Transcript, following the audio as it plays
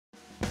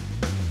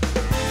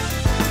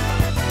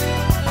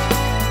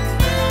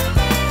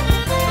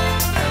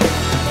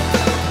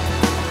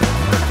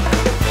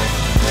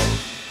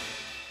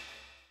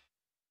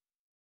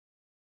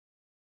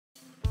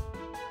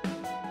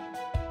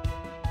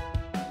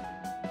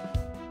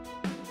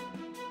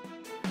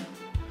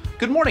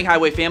Good morning,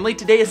 Highway family.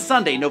 Today is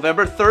Sunday,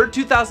 November 3rd,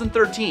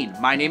 2013.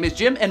 My name is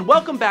Jim, and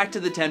welcome back to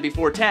the 10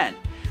 Before 10.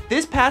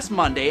 This past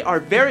Monday,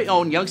 our very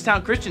own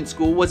Youngstown Christian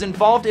School was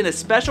involved in a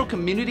special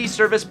community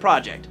service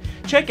project.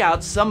 Check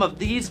out some of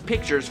these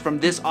pictures from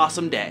this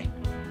awesome day.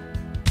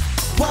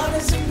 What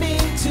does it mean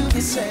to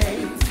be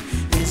saved?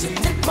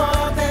 Isn't it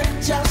more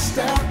than just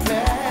a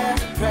prayer?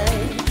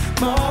 Pray,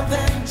 more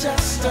than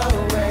just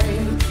a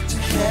way to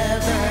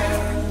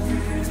heaven.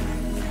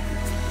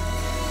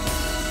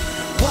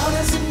 What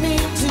does it mean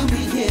to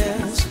be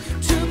His?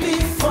 To be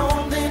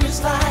formed in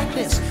His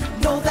likeness.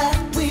 Know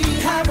that we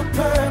have a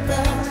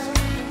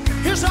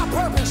purpose. Here's our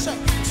purpose: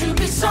 to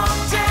be salt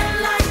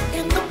and light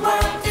in the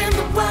world, in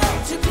the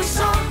world. To be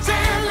salt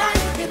and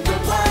light in the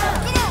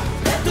world. Come on.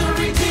 Let the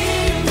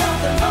redeemed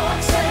of the Lord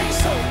say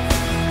so.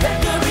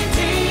 Let the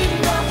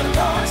redeemed of the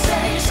Lord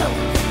say so.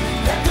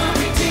 Let the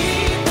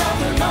redeemed of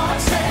the Lord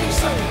say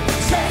so.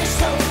 Say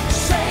so,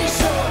 say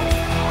so.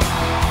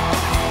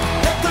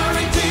 Let the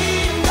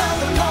redeemed of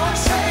the Lord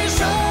say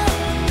so.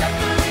 Let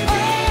the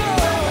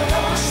redeemed of the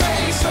Lord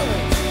say so.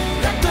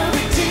 Let the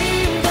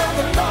redeemed of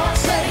the Lord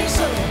say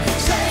so.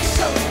 Say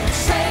so,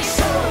 say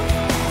so.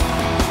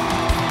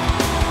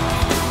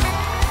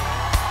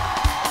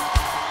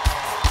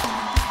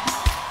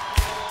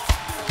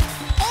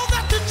 Oh,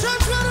 that the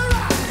church would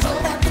arise. Oh,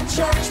 that the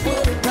church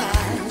would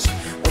arise.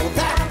 Oh,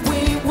 that we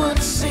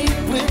would see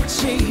with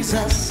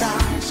Jesus'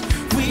 eyes.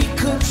 We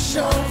could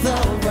show the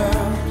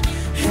world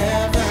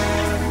heaven.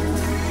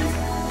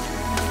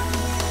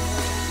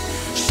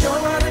 Show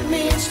what it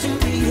means to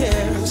be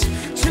His,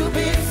 to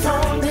be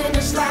formed in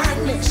His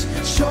likeness.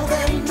 Show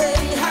them they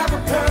have a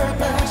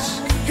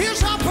purpose.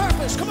 Here's our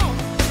purpose, come on.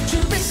 To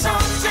be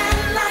salt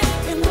and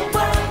light in the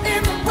world,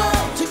 in the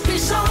world. To be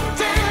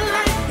salt and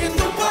light in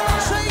the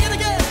world. Say it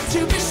again.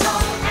 To be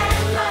salt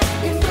and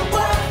light in the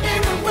world,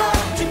 in the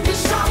world. To be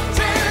salt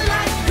and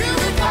light. Here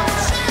we go.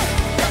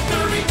 Let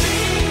the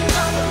redeemed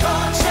of the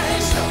Lord say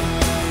so.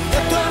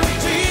 Let the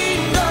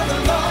redeemed of the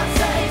Lord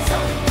say so.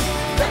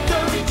 Let the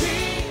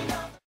redeemed of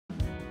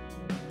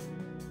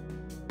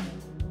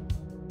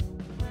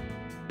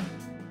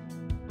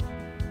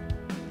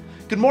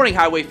Good morning,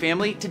 Highway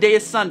family. Today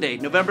is Sunday,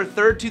 November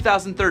 3rd,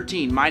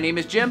 2013. My name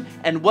is Jim,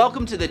 and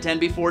welcome to the 10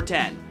 Before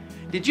 10.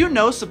 Did you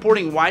know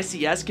supporting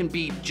YCS can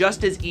be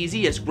just as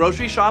easy as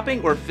grocery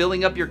shopping or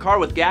filling up your car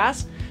with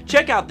gas?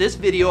 Check out this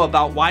video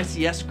about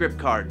YCS script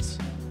cards.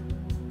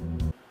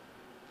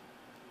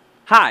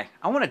 Hi,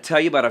 I want to tell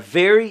you about a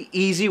very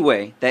easy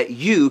way that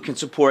you can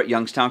support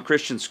Youngstown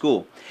Christian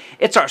School.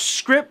 It's our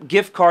Script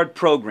gift card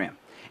program.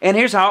 And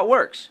here's how it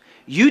works.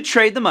 You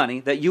trade the money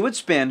that you would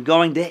spend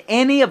going to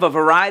any of a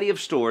variety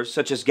of stores,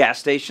 such as gas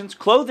stations,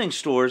 clothing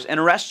stores,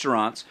 and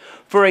restaurants,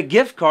 for a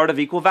gift card of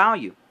equal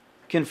value.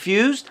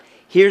 Confused?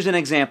 Here's an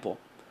example.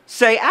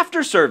 Say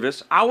after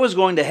service, I was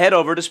going to head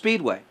over to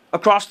Speedway,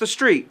 across the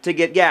street, to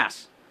get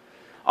gas.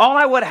 All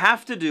I would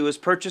have to do is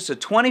purchase a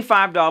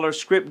 $25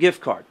 Script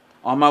gift card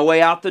on my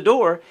way out the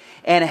door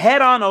and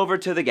head on over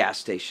to the gas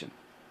station.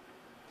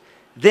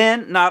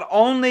 Then, not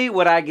only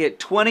would I get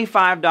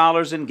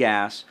 $25 in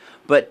gas,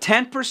 but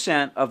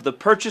 10% of the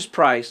purchase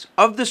price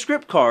of the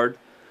script card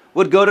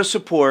would go to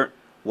support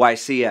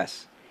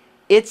YCS.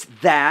 It's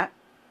that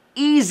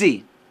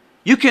easy.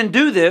 You can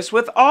do this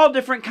with all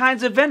different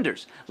kinds of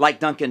vendors,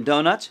 like Dunkin'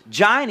 Donuts,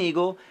 Giant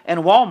Eagle,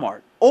 and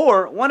Walmart,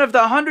 or one of the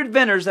 100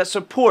 vendors that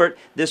support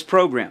this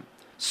program.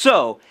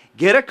 So,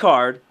 get a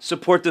card,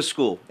 support the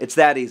school. It's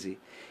that easy.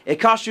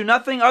 It costs you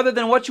nothing other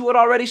than what you would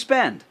already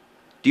spend.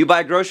 Do you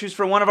buy groceries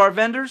from one of our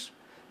vendors?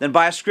 Then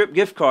buy a Script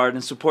gift card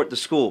and support the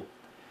school.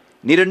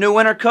 Need a new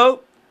winter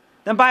coat?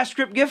 Then buy a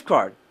Script gift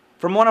card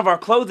from one of our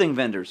clothing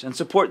vendors and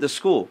support the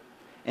school.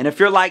 And if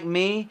you're like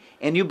me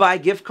and you buy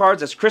gift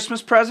cards as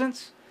Christmas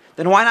presents,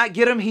 then why not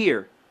get them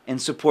here and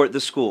support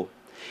the school?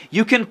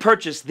 You can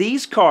purchase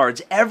these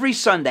cards every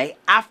Sunday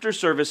after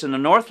service in the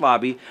North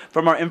Lobby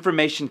from our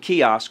information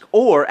kiosk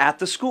or at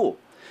the school.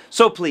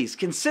 So please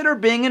consider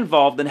being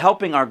involved in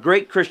helping our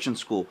great Christian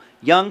school,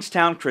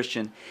 Youngstown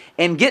Christian,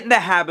 and get in the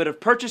habit of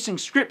purchasing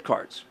script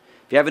cards.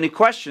 If you have any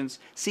questions,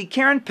 see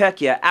Karen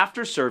Pecchia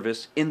after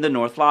service in the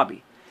North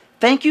Lobby.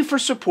 Thank you for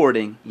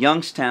supporting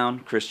Youngstown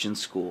Christian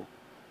School.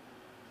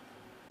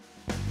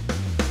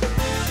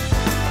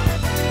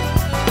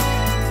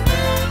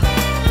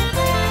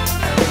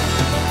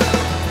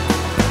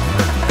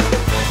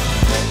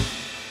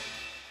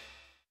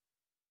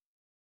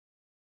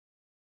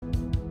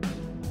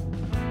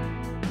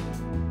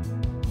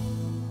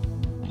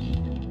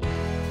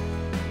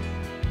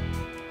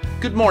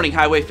 Good morning,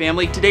 Highway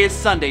family. Today is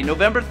Sunday,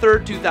 November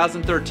 3rd,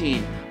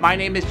 2013. My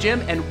name is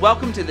Jim, and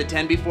welcome to the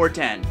 10 Before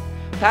 10.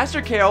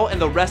 Pastor Carol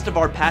and the rest of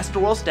our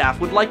pastoral staff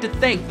would like to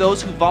thank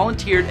those who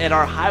volunteered at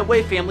our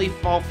Highway Family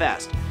Fall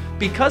Fest.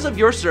 Because of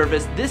your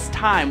service, this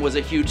time was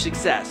a huge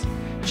success.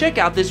 Check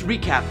out this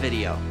recap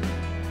video.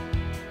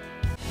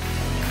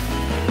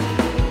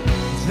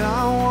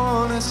 I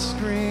wanna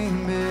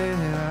scream it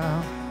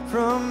out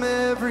from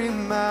every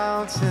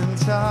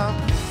mountaintop.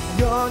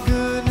 Your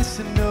goodness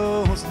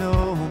knows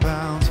no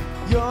bounds.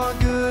 Your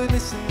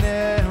goodness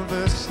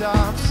never stops.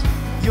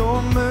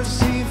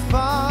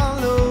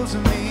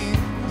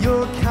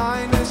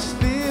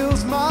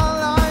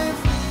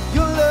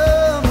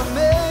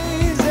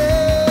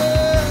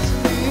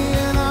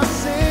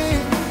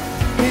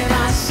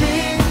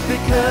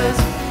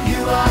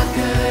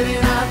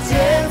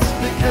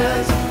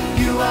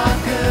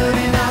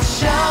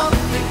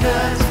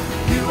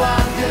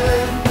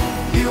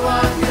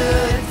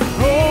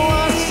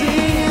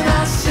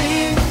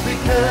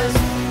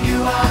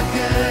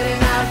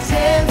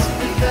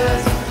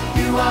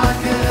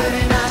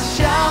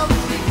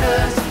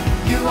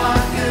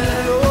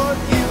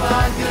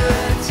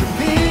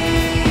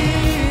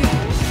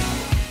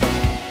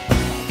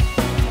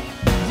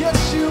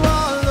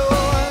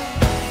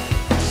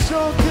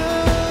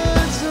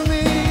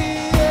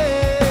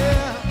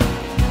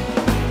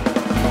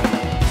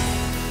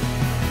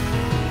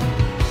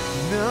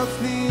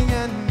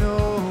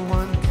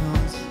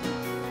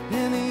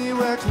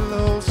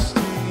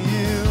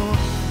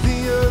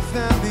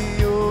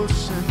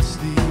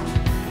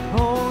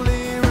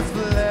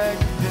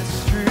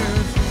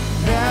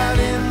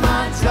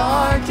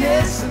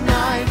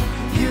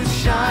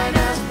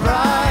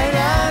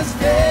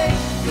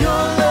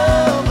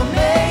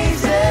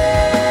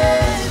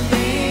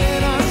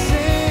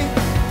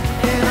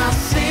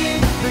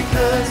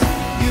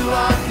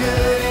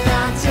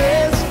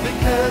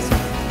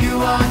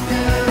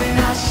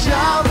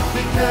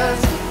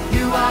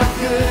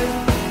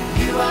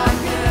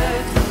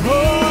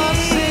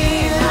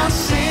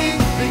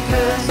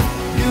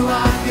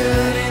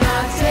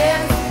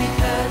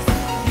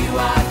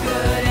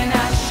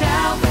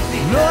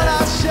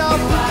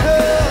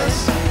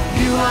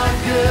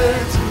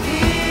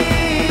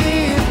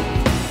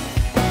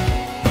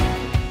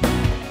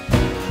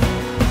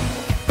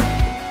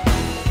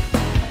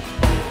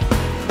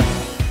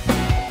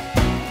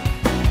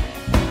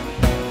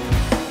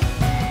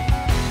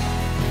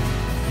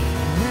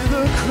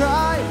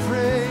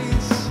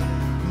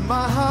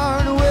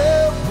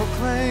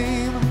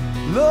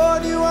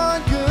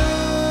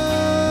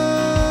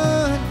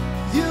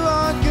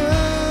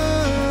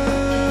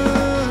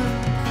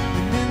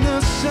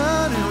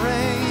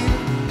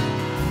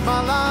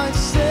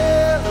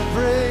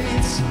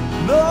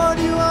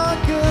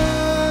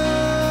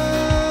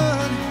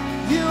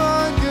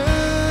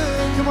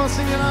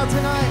 it out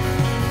tonight.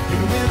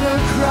 And with a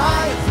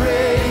cry of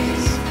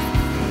praise,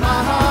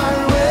 my heart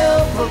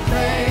will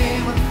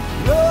proclaim,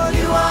 Lord,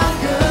 you are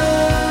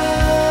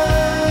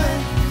good.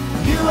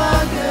 You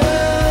are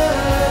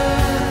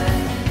good.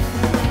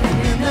 And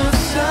in the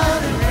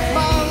sun,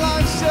 my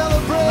life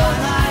celebrates.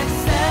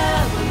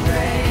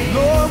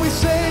 Lord, we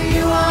say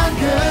you are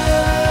good.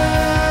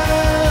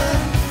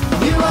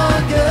 You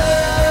are good.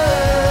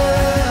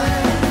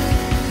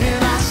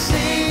 And I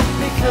sing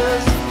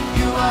because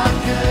you are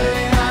good.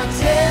 And I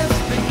dance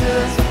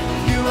because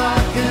you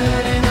are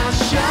good. And I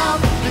shout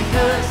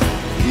because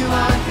you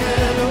are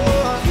good.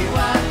 Oh, you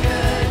are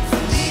good.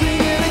 Sing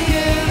it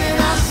again. And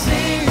I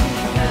sing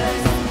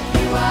because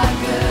you are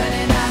good.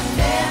 And I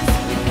dance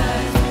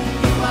because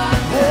you are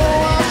good.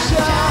 Oh, I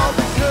shout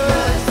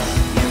because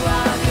you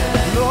are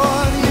good.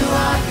 Lord, you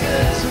are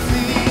good to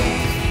me.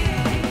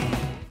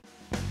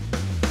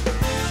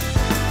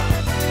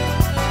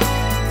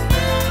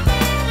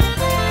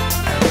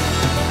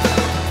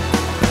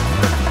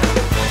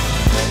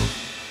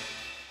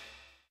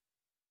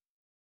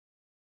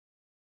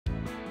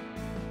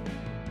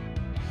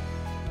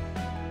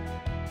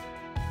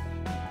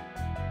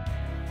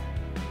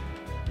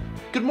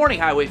 Good morning,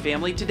 Highway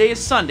family. Today is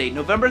Sunday,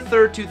 November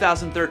 3rd,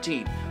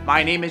 2013.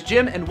 My name is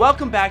Jim, and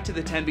welcome back to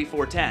the 10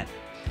 Before 10.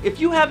 If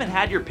you haven't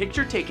had your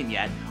picture taken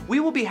yet, we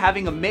will be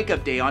having a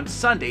makeup day on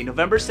Sunday,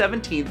 November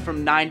 17th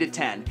from 9 to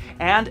 10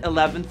 and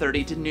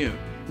 11:30 to noon.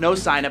 No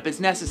sign up is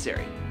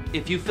necessary.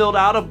 If you filled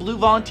out a blue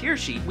volunteer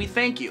sheet, we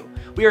thank you.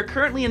 We are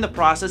currently in the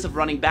process of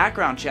running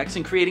background checks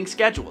and creating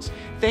schedules.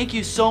 Thank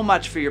you so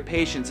much for your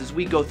patience as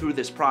we go through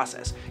this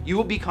process. You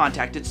will be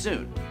contacted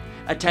soon.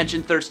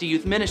 Attention Thirsty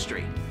Youth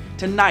Ministry.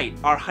 Tonight,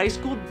 our high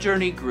school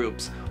journey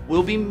groups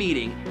will be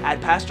meeting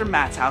at Pastor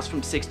Matt's house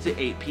from 6 to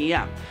 8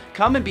 p.m.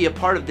 Come and be a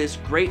part of this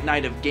great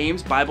night of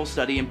games, Bible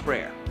study, and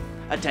prayer.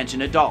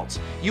 Attention adults,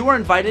 you are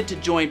invited to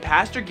join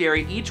Pastor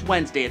Gary each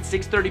Wednesday at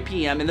 6:30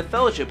 p.m. in the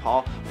fellowship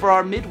hall for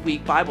our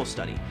midweek Bible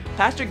study.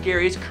 Pastor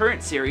Gary's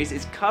current series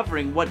is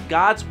covering what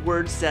God's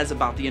Word says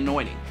about the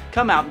anointing.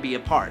 Come out and be a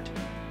part.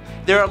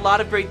 There are a lot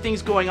of great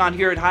things going on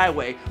here at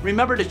Highway.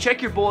 Remember to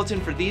check your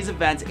bulletin for these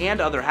events and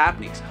other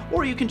happenings,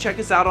 or you can check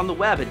us out on the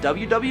web at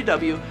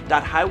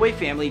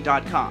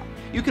www.highwayfamily.com.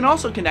 You can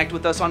also connect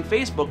with us on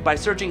Facebook by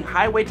searching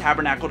Highway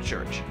Tabernacle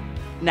Church.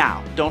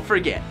 Now, don't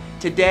forget,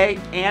 today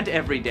and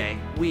every day,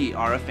 we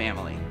are a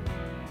family.